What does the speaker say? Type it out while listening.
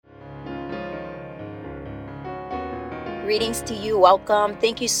greetings to you. Welcome.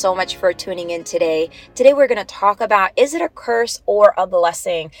 Thank you so much for tuning in today. Today we're going to talk about, is it a curse or a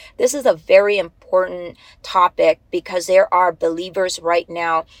blessing? This is a very important topic because there are believers right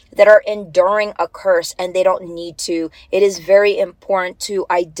now that are enduring a curse and they don't need to. It is very important to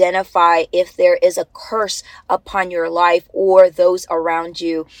identify if there is a curse upon your life or those around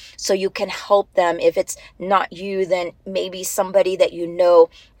you so you can help them. If it's not you, then maybe somebody that you know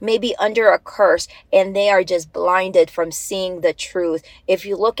may be under a curse and they are just blinded from seeing the truth. If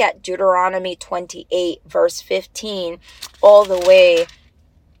you look at Deuteronomy 28 verse 15 all the way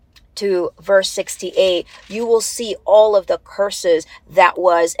to verse 68, you will see all of the curses that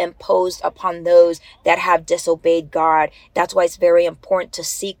was imposed upon those that have disobeyed God. That's why it's very important to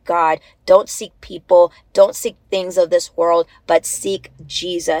seek God. Don't seek people, don't seek things of this world, but seek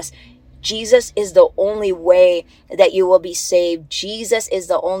Jesus. Jesus is the only way that you will be saved. Jesus is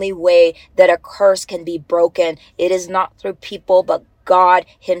the only way that a curse can be broken. It is not through people, but God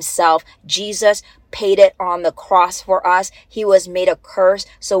himself. Jesus paid it on the cross for us. He was made a curse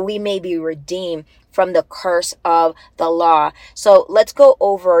so we may be redeemed from the curse of the law. So let's go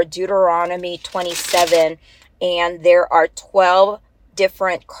over Deuteronomy 27, and there are 12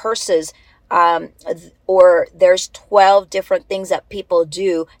 different curses, or there's 12 different things that people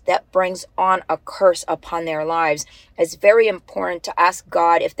do that brings on a curse upon their lives. It's very important to ask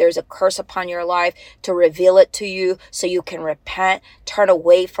God if there's a curse upon your life, to reveal it to you so you can repent, turn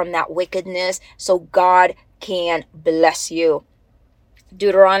away from that wickedness so God can bless you.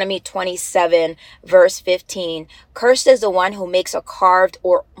 Deuteronomy 27 verse 15, cursed is the one who makes a carved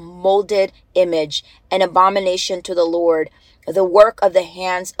or molded image, an abomination to the Lord, the work of the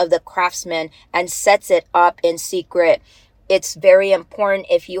hands of the craftsman, and sets it up in secret. It's very important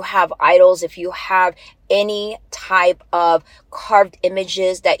if you have idols, if you have any type of carved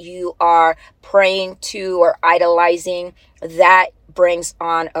images that you are praying to or idolizing, that brings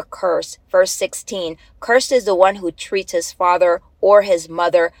on a curse. Verse 16, cursed is the one who treats his father or his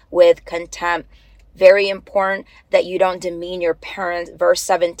mother with contempt. Very important that you don't demean your parents. Verse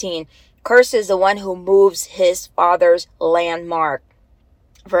 17, cursed is the one who moves his father's landmark.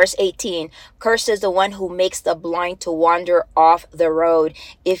 Verse 18, cursed is the one who makes the blind to wander off the road.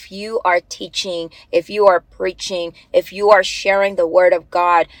 If you are teaching, if you are preaching, if you are sharing the word of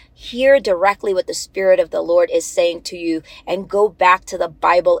God, hear directly what the Spirit of the Lord is saying to you and go back to the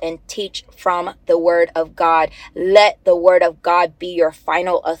Bible and teach from the word of God. Let the word of God be your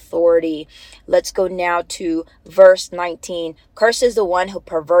final authority. Let's go now to verse 19. Cursed is the one who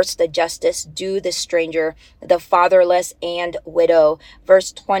perverts the justice due the stranger, the fatherless and widow.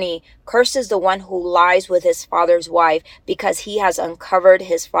 Verse 20, cursed is the one who lies with his father's wife because he has uncovered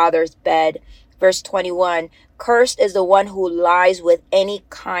his father's bed. Verse 21, cursed is the one who lies with any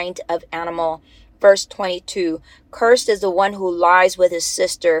kind of animal. Verse 22, cursed is the one who lies with his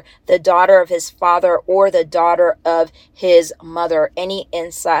sister, the daughter of his father, or the daughter of his mother, any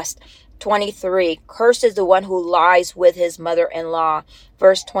incest. 23, cursed is the one who lies with his mother-in-law.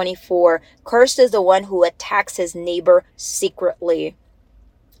 Verse 24, cursed is the one who attacks his neighbor secretly.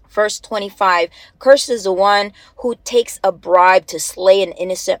 Verse 25, cursed is the one who takes a bribe to slay an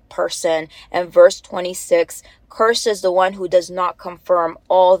innocent person. And verse 26, cursed is the one who does not confirm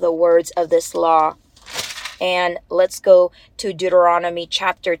all the words of this law. And let's go to Deuteronomy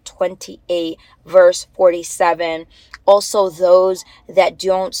chapter 28, verse 47. Also those that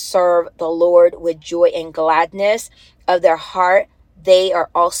don't serve the Lord with joy and gladness of their heart, they are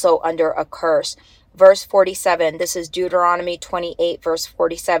also under a curse. Verse 47, this is Deuteronomy 28, verse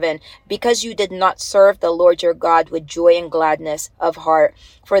 47. Because you did not serve the Lord your God with joy and gladness of heart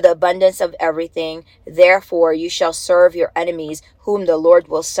for the abundance of everything, therefore you shall serve your enemies, whom the Lord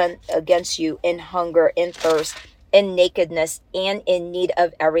will send against you in hunger, in thirst, in nakedness, and in need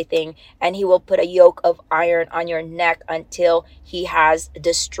of everything. And he will put a yoke of iron on your neck until he has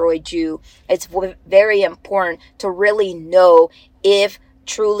destroyed you. It's very important to really know if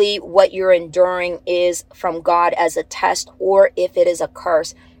truly what you're enduring is from God as a test or if it is a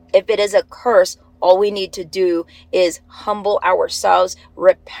curse. If it is a curse, all we need to do is humble ourselves,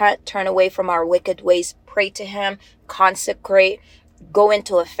 repent, turn away from our wicked ways, pray to him, consecrate, go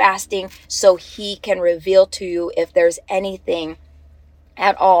into a fasting so he can reveal to you if there's anything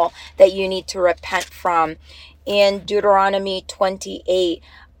at all that you need to repent from. In Deuteronomy 28,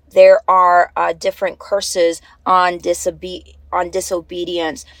 there are different curses on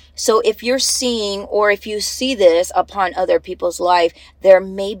disobedience. So if you're seeing, or if you see this upon other people's life, there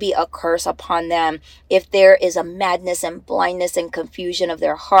may be a curse upon them. If there is a madness and blindness and confusion of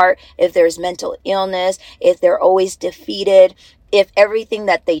their heart, if there's mental illness, if they're always defeated, If everything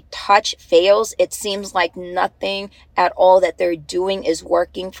that they touch fails, it seems like nothing at all that they're doing is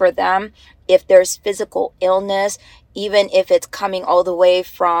working for them. If there's physical illness, even if it's coming all the way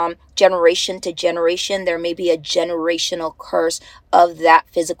from generation to generation, there may be a generational curse of that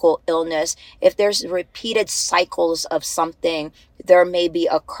physical illness. If there's repeated cycles of something, there may be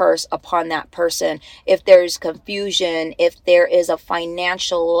a curse upon that person. If there's confusion, if there is a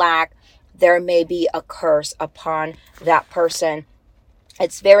financial lack, there may be a curse upon that person.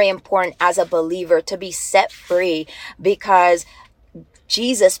 It's very important as a believer to be set free, because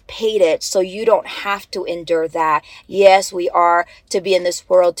Jesus paid it, so you don't have to endure that. Yes, we are to be in this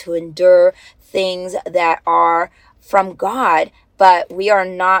world to endure things that are from God, but we are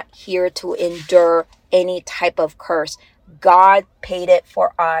not here to endure any type of curse. God paid it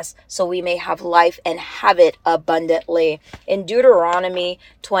for us so we may have life and have it abundantly. In Deuteronomy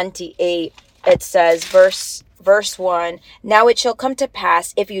 28, it says, verse 1, "Now it shall come to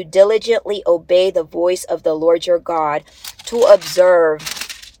pass, if you diligently obey the voice of the Lord your God, to observe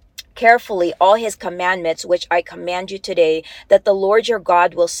carefully all his commandments, which I command you today, that the Lord your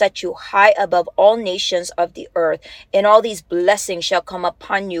God will set you high above all nations of the earth, and all these blessings shall come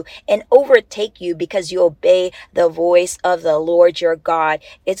upon you and overtake you, because you obey the voice of the Lord your God."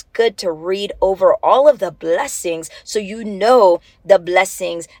 It's good to read over all of the blessings so you know the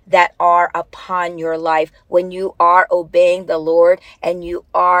blessings that are upon your life. When you are obeying the Lord and you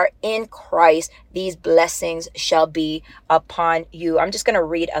are in Christ, these blessings shall be upon you. I'm just going to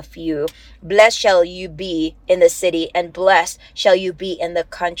read a few. "Blessed shall you be in the city, and blessed shall you be in the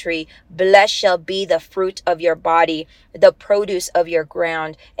country. Blessed shall be the fruit of your body, the produce of your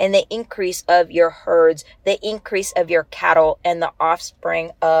ground, and the increase of your herds, the increase of your cattle, and the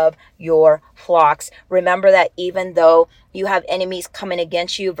offspring of your flocks." Remember that even though you have enemies coming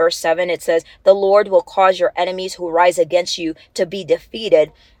against you, verse 7, it says, "The Lord will cause your enemies who rise against you to be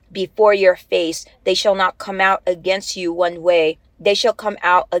defeated before your face. They shall not come out against you one way. They shall come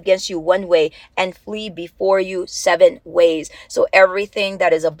out against you one way and flee before you 7 ways." So everything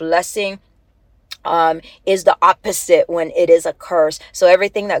that is a blessing is the opposite when it is a curse. So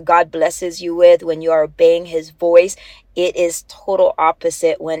everything that God blesses you with when you are obeying his voice, it is total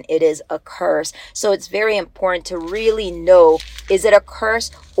opposite when it is a curse. So it's very important to really know, is it a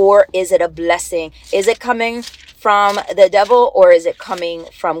curse or is it a blessing? Is it coming from the devil or is it coming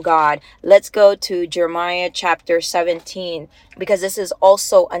from God? Let's go to Jeremiah chapter 17, because this is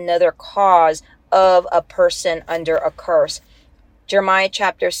also another cause of a person under a curse. Jeremiah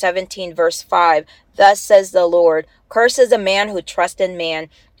chapter 17, verse 5, "Thus says the Lord, cursed is a man who trusts in man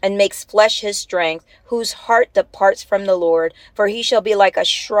and makes flesh his strength, whose heart departs from the Lord. For he shall be like a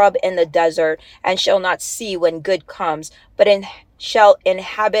shrub in the desert, and shall not see when good comes, but shall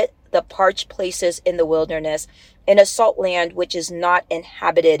inhabit the parched places in the wilderness, in a salt land which is not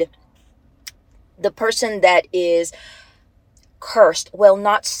inhabited." The person that is cursed will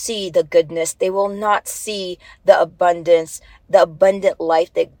not see the goodness. They will not see the abundance, the abundant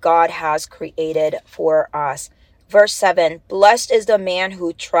life that God has created for us. Verse 7, "Blessed is the man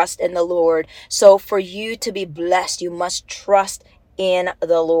who trusts in the Lord." So for you to be blessed, you must trust in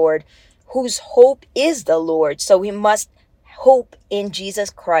the Lord, whose hope is the Lord. So we must hope in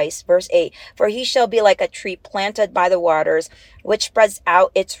Jesus Christ. Verse 8, "For he shall be like a tree planted by the waters, which spreads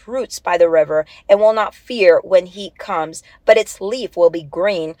out its roots by the river, and will not fear when heat comes, but its leaf will be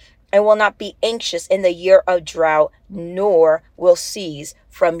green, and will not be anxious in the year of drought, nor will cease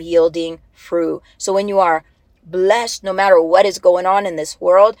from yielding fruit." So when you are blessed, no matter what is going on in this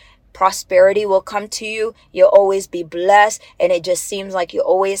world, prosperity will come to you. You'll always be blessed, and it just seems like you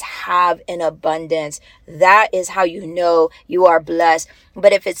always have an abundance. That is how you know you are blessed.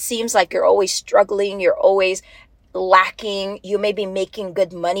 But if it seems like you're always struggling, you're always lacking, you may be making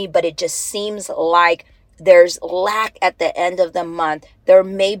good money, but it just seems like there's lack at the end of the month, there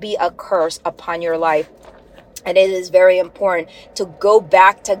may be a curse upon your life. And it is very important to go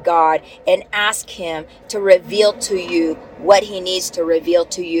back to God and ask him to reveal to you what he needs to reveal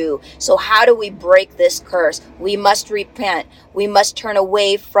to you. So how do we break this curse? We must repent. We must turn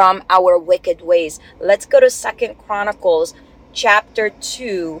away from our wicked ways. Let's go to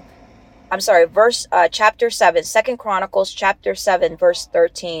chapter 7, 2 Chronicles chapter 7, verse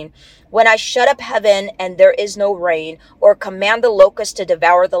 13. "When I shut up heaven and there is no rain, or command the locust to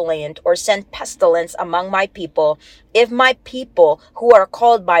devour the land, or send pestilence among my people, if my people who are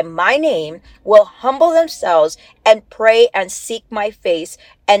called by my name will humble themselves and pray and seek my face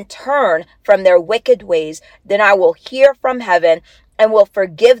and turn from their wicked ways, then I will hear from heaven and will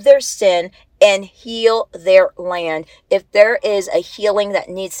forgive their sin and heal their land." If there is a healing that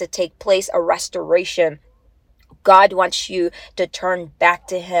needs to take place, a restoration, God wants you to turn back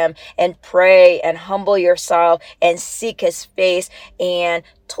to him and pray and humble yourself and seek his face and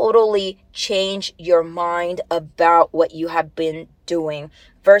totally change your mind about what you have been doing.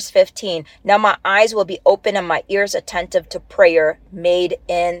 Verse 15, now my eyes will be open and my ears attentive to prayer made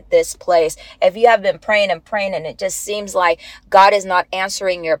in this place. If you have been praying and praying and it just seems like God is not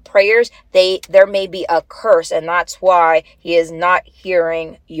answering your prayers, there may be a curse, and that's why he is not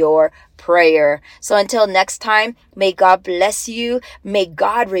hearing your prayer. So until next time, may God bless you. May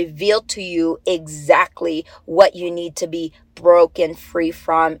God reveal to you exactly what you need to be broken free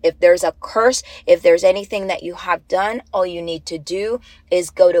from. If there's a curse, if there's anything that you have done, all you need to do is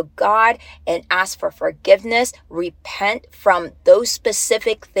go to God and ask for forgiveness, repent from those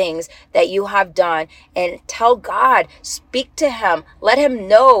specific things that you have done, and tell God, speak to him, let him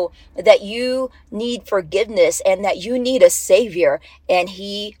know that you need forgiveness and that you need a savior, and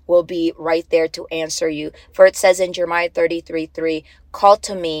he will be right there to answer you. For it says in Jeremiah 33:3, call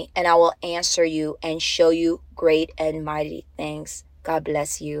to me and I will answer you and show you great and mighty things. God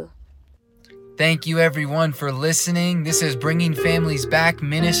bless you. Thank you everyone for listening. This is Bringing Families Back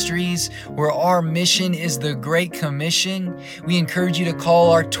Ministries, where our mission is the Great Commission. We encourage you to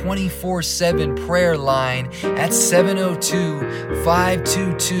call our 24/7 prayer line at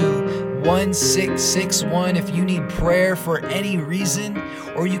 702-522-1661 if you need prayer for any reason,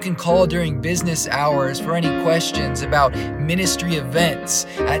 or you can call during business hours for any questions about ministry events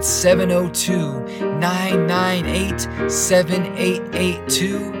at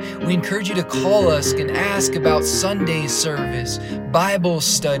 702-998-7882. We encourage you to call us and ask about Sunday service, Bible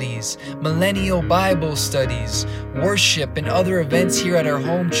studies, Millennial Bible Studies, worship, and other events here at our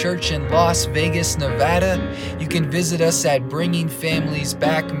home church in Las Vegas, Nevada. You can visit us at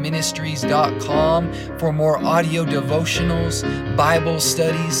bringingfamiliesbackministries.com for more audio devotionals, Bible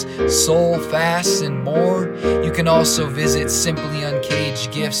studies, soul fasts, and more. You can also visit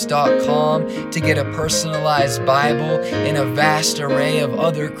simplyuncagedgifts.com to get a personalized Bible and a vast array of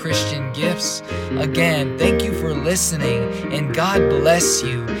other Christian gifts. Again, thank you for listening, and God bless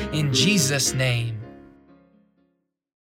you in Jesus' name.